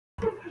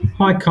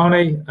Hi,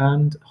 Carney,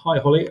 and hi,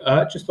 Holly.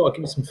 Just thought I'd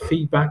give you some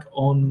feedback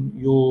on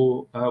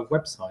your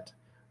website,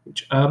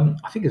 which I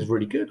think is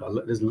really good.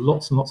 There's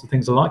lots and lots of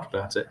things I like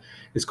about it.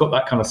 It's got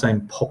that kind of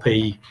same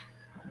poppy,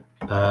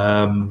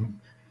 kind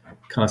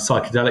of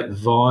psychedelic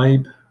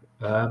vibe,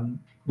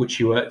 which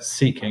you were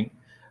seeking,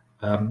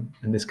 and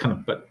this kind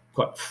of but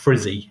quite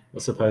frizzy. I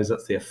suppose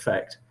that's the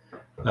effect.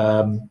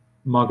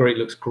 Marguerite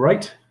looks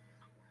great.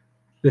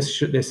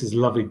 This is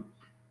lovely.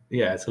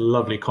 Yeah, it's a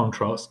lovely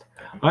contrast.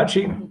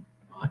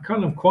 I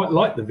kind of quite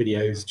like the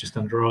videos just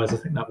under eyes. I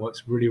think that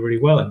works really,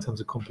 really well in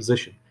terms of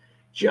composition.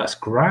 Just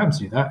grabs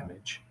you, that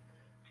image,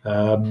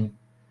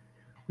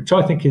 which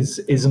I think is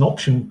an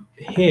option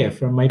here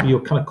for maybe your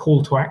kind of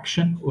call to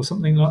action or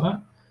something like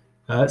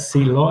that.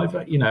 See live,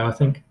 I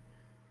think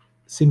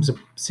seems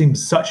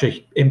such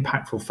a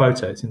impactful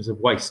photo. It seems a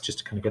waste just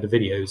to kind of get a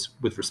videos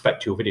with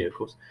respect to your video, of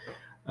course.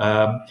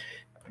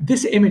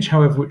 This image,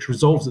 however, which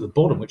resolves at the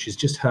bottom, which is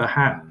just her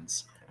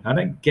hands, I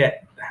don't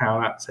get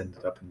how that's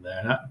ended up in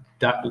there.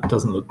 That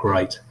doesn't look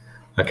great.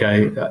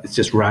 Okay, it's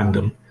just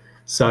random.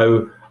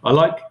 So I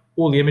like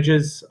all the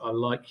images. I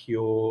like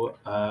your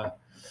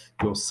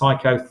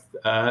psycho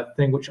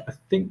thing, which I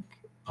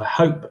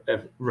hope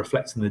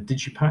reflects in the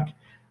digipack.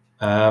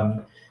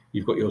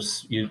 You've got your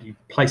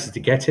places to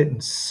get it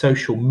and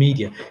social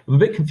media. I'm a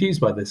bit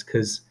confused by this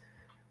because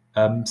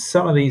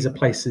some of these are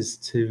places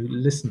to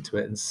listen to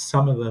it, and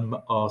some of them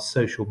are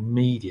social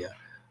media.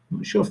 I'm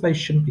not sure if they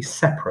shouldn't be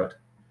separate.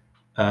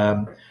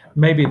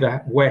 Maybe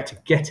where to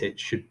get it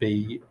should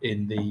be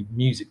in the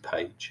music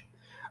page.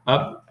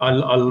 I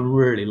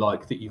really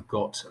like that you've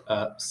got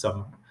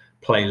some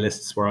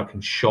playlists where I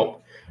can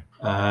shop,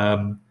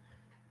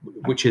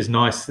 which is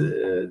nice.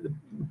 The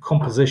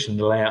composition,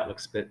 the layout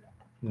looks a bit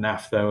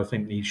naff though. I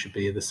think these should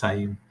be the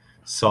same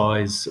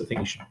size. I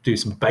think you should do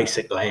some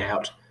basic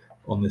layout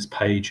on this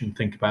page and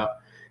think about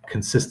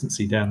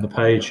consistency down the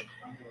page.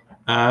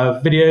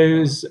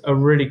 Videos are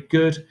really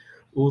good,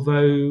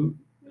 although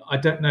I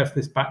don't know if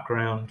this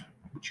background,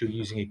 which you're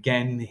using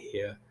again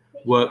here,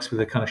 works with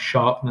the kind of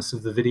sharpness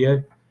of the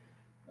video.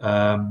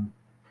 I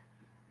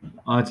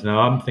don't know.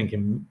 I'm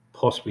thinking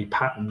possibly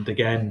patterned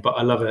again, but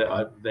I love it.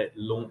 It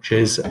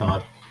launches.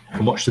 I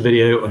can watch the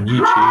video on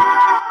YouTube.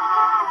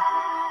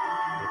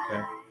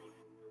 Okay.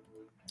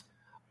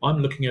 I'm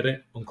looking at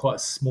it on quite a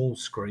small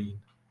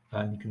screen,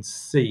 and you can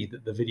see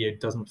that the video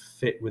doesn't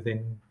fit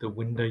within the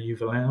window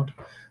you've allowed.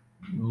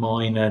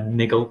 Minor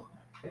niggle.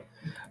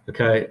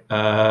 Okay.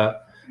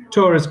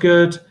 Tour is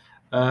good.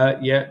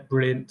 Yeah,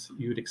 brilliant.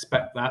 You would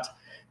expect that.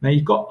 Now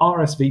you've got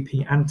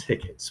RSVP and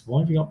tickets.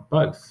 Why have you got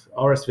both?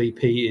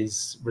 RSVP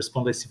is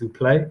Respondez s'il vous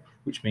plaît,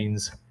 which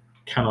means,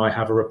 can I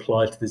have a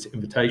reply to this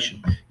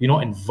invitation? You're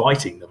not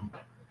inviting them.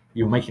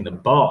 You're making them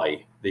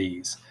buy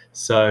these.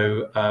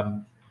 So,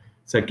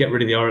 so get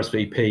rid of the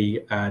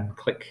RSVP and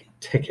click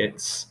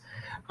tickets.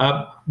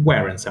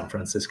 Where in San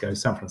Francisco?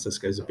 San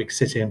Francisco is a big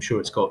city. I'm sure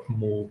it's got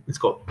more. It's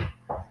got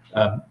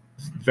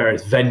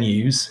various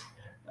venues.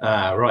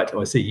 Right.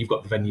 Oh, I see. You've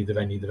got the venue.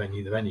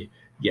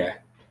 Yeah.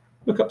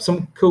 Look up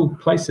some cool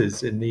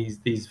places in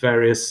these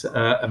various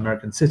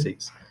American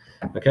cities.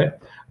 Okay.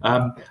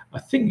 I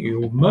think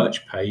your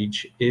merch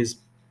page is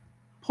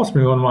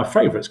possibly one of my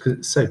favorites because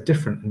it's so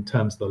different in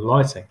terms of the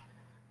lighting.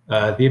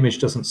 The image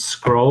doesn't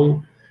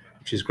scroll,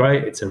 which is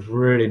great. It's a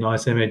really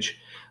nice image.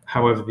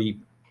 However,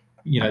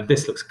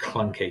 this looks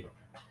clunky.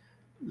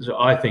 So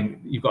I think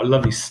you've got a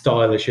lovely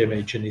stylish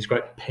image and these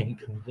great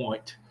pink and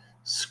white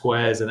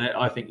squares in it.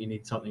 I think you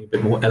need something a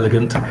bit more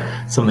elegant,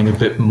 something a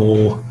bit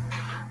more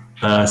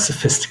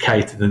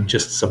sophisticated than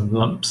just some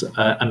lumps,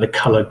 and the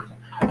color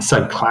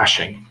so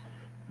clashing.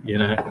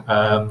 Your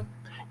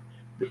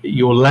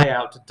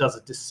layout does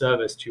a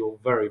disservice to your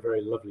very,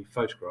 very lovely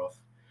photograph.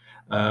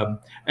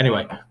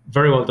 Anyway,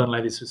 very well done,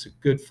 ladies. It's a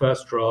good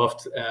first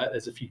draft.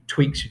 There's a few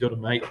tweaks you've got to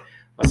make.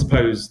 I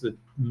suppose the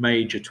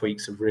major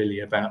tweaks are really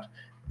about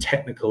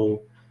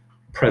technical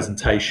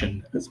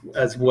presentation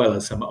as well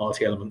as some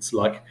arty elements,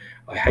 like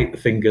I hate the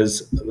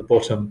fingers at the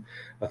bottom.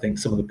 I think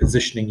some of the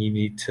positioning you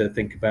need to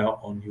think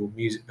about on your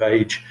music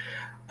page,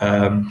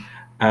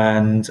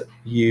 and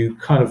you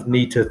kind of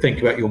need to think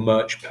about your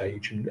merch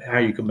page and how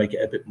you can make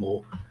it a bit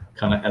more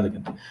kind of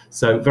elegant.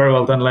 So very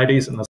well done,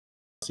 ladies, and I'll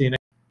see you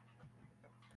next